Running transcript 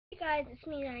guys, it's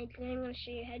me, and today I'm going to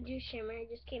show you how to do shimmer. I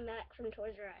just came back from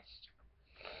Toys R Us.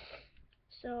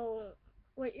 So,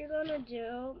 what you're going to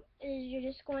do is you're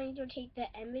just going to take the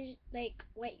image, like,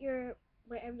 wherever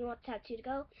you want the tattoo to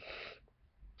go,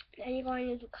 and you're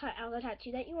going to cut out the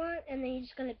tattoo that you want, and then you're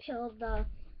just going to peel the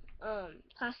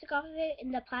plastic off of it,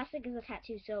 and the plastic is a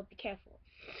tattoo, so be careful.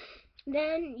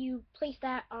 Then you place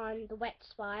that on the wet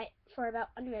spot for about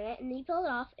 1 minute, and then you peel it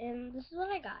off, and this is what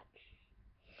I got.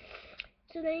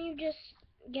 So then you just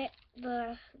get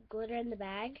the glitter in the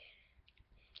bag,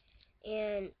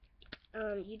 and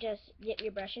you just dip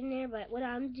your brush in there. But what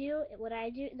I do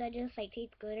is I just like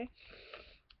take the glitter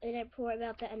and I pour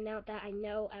about the amount that I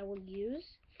know I will use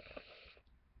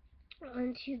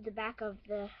onto the back of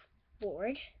the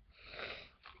board,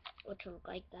 which will look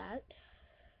like that.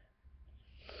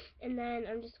 And then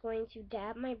I'm just going to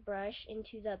dab my brush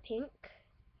into the pink,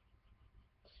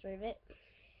 serve it.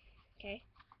 Okay,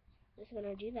 just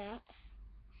gonna do that.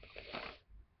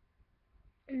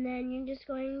 And then you're just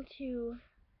going to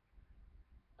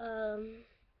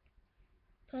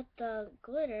put the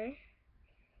glitter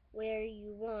where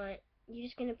you want. You're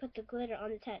just gonna put the glitter on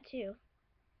the tattoo.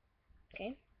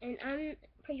 Okay, and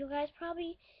you guys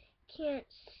probably can't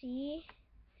see,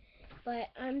 but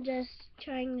I'm just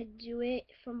trying to do it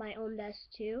for my own best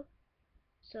too,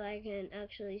 so I can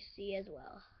actually see as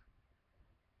well.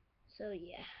 So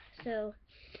yeah, so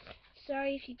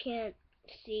sorry if you can't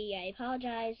see, I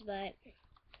apologize, but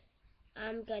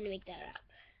I'm gonna make that up.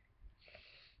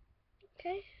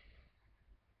 Okay.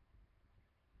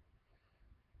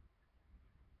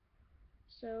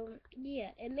 So yeah,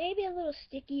 it may be a little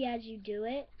sticky as you do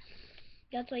it.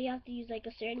 That's why you have to use like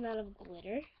a certain amount of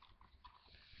glitter,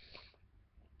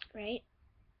 right?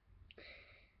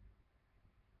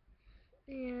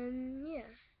 And yeah,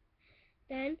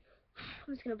 then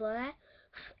I'm just gonna blow that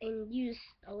and use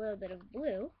a little bit of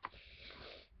blue,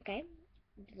 okay,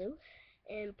 blue,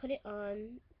 and put it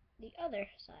on the other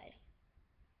side.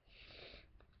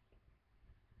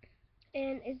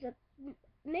 And it's a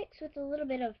mix with a little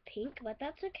bit of pink, but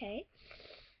that's okay,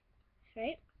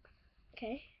 right?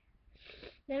 Okay.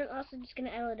 Then I'm also just gonna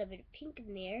add a little bit of pink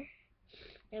in there,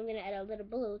 and I'm gonna add a little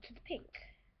blue to the pink.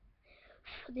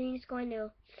 Then you're just going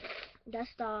to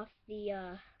dust off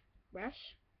the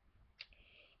brush.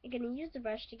 You're going to use the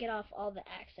brush to get off all the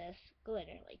excess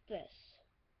glitter, like this.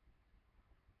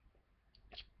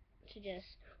 To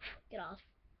just get off.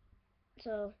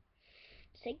 So,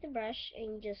 take the brush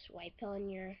and just wipe on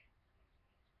your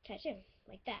tattoo,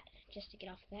 like that, just to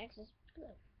get off the excess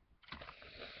glue.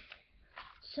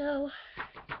 So,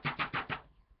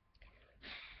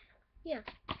 yeah.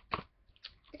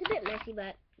 It's a bit messy,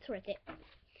 but it's worth it.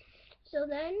 So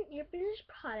then, your finished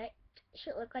product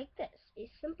should look like this. A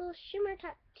simple shimmer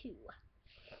tattoo.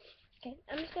 Okay,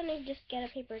 I'm just going to just get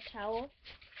a paper towel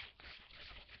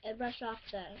and brush off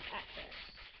the excess.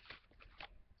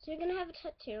 So you're going to have a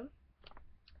tattoo.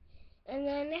 And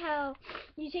then how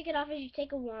you take it off is you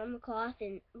take a warm cloth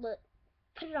and put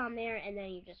it on there, and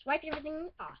then you just wipe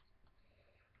everything off.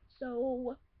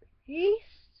 So,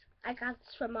 peace. I got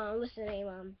this from, what's the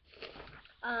name,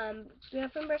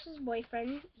 Girlfriend versus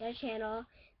Boyfriend, their channel,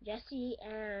 Jesse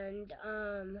and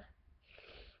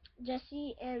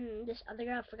this other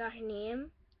girl, I forgot her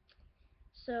name.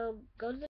 So, go to the